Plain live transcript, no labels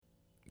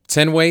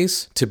10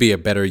 Ways to Be a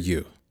Better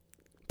You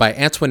by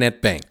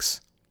Antoinette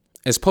Banks,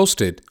 as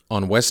posted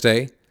on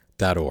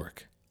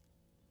westa.org.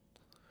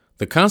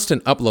 The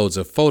constant uploads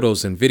of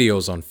photos and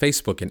videos on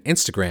Facebook and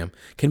Instagram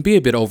can be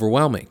a bit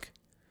overwhelming.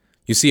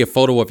 You see a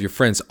photo of your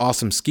friend's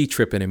awesome ski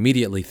trip and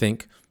immediately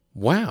think,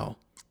 wow,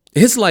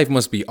 his life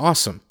must be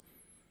awesome,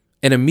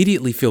 and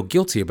immediately feel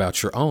guilty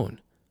about your own.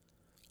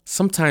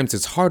 Sometimes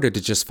it's harder to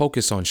just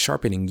focus on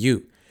sharpening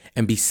you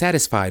and be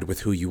satisfied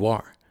with who you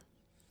are.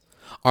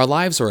 Our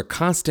lives are a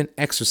constant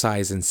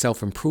exercise in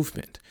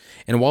self-improvement,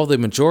 and while the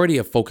majority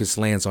of focus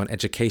lands on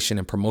education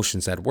and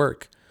promotions at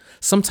work,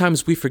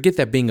 sometimes we forget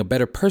that being a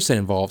better person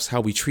involves how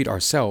we treat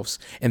ourselves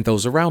and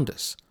those around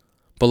us.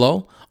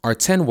 Below are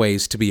 10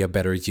 ways to be a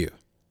better you.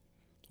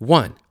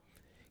 1.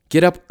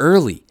 Get up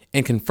early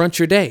and confront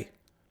your day.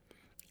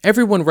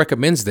 Everyone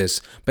recommends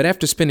this, but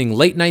after spending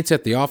late nights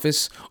at the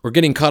office or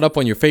getting caught up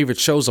on your favorite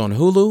shows on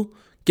Hulu,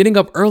 getting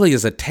up early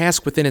is a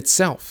task within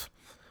itself.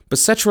 But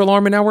set your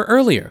alarm an hour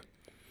earlier.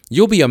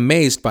 You'll be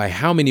amazed by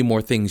how many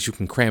more things you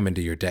can cram into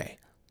your day.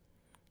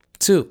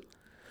 2.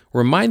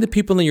 Remind the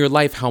people in your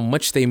life how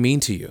much they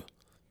mean to you.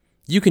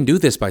 You can do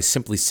this by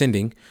simply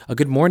sending a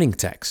good morning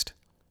text.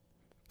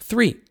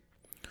 3.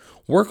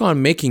 Work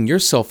on making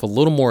yourself a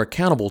little more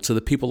accountable to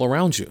the people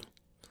around you.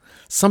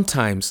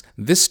 Sometimes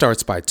this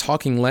starts by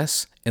talking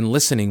less and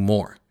listening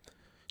more.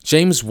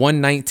 James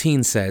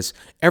 1:19 says,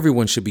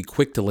 everyone should be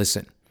quick to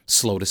listen,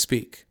 slow to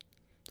speak.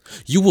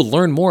 You will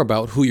learn more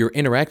about who you're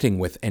interacting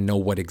with and know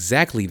what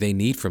exactly they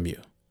need from you.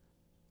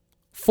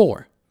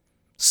 4.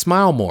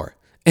 Smile more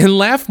and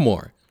laugh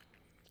more.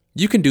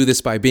 You can do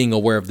this by being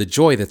aware of the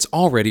joy that's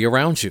already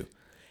around you.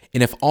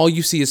 And if all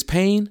you see is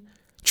pain,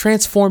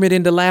 transform it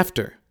into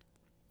laughter.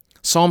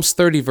 Psalms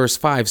 30 verse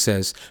 5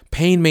 says,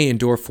 pain may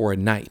endure for a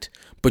night,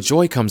 but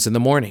joy comes in the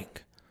morning.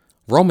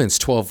 Romans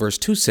 12 verse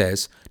 2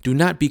 says, do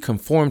not be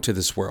conformed to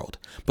this world,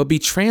 but be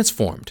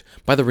transformed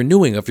by the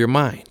renewing of your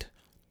mind.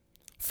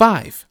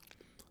 5.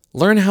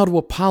 Learn how to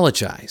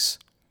apologize.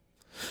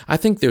 I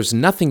think there's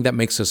nothing that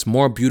makes us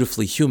more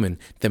beautifully human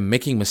than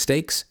making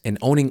mistakes and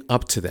owning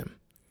up to them.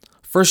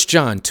 1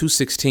 John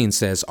 2:16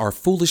 says, our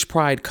foolish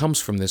pride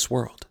comes from this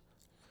world.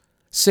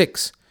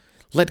 6.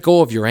 Let go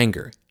of your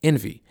anger,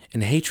 envy,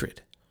 and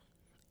hatred.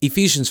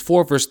 Ephesians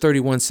 4 verse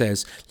 31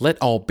 says, let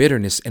all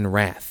bitterness and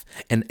wrath,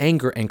 and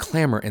anger and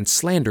clamor and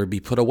slander be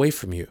put away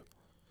from you.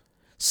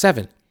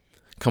 7.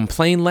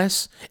 Complain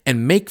less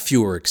and make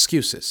fewer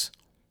excuses.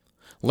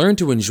 Learn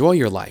to enjoy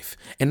your life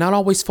and not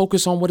always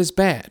focus on what is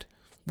bad,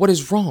 what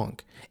is wrong,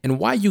 and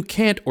why you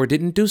can't or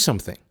didn't do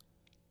something.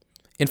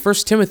 In 1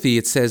 Timothy,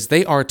 it says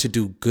they are to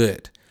do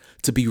good,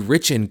 to be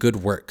rich in good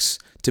works,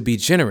 to be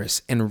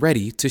generous and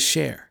ready to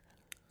share.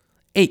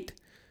 8.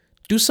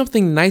 Do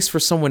something nice for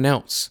someone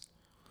else,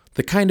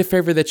 the kind of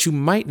favor that you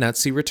might not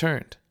see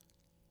returned.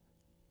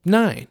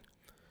 9.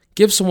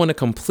 Give someone a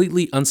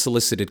completely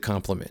unsolicited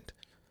compliment.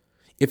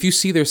 If you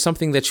see there's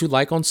something that you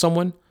like on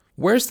someone,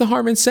 where's the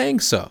harm in saying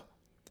so?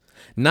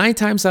 9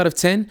 times out of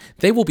 10,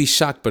 they will be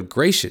shocked but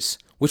gracious,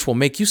 which will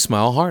make you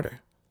smile harder.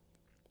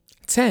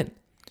 10.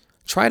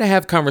 Try to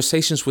have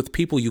conversations with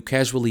people you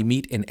casually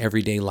meet in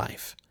everyday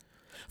life.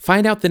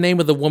 Find out the name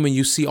of the woman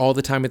you see all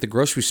the time at the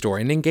grocery store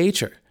and engage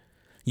her.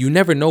 You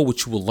never know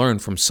what you will learn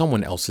from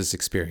someone else's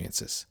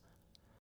experiences.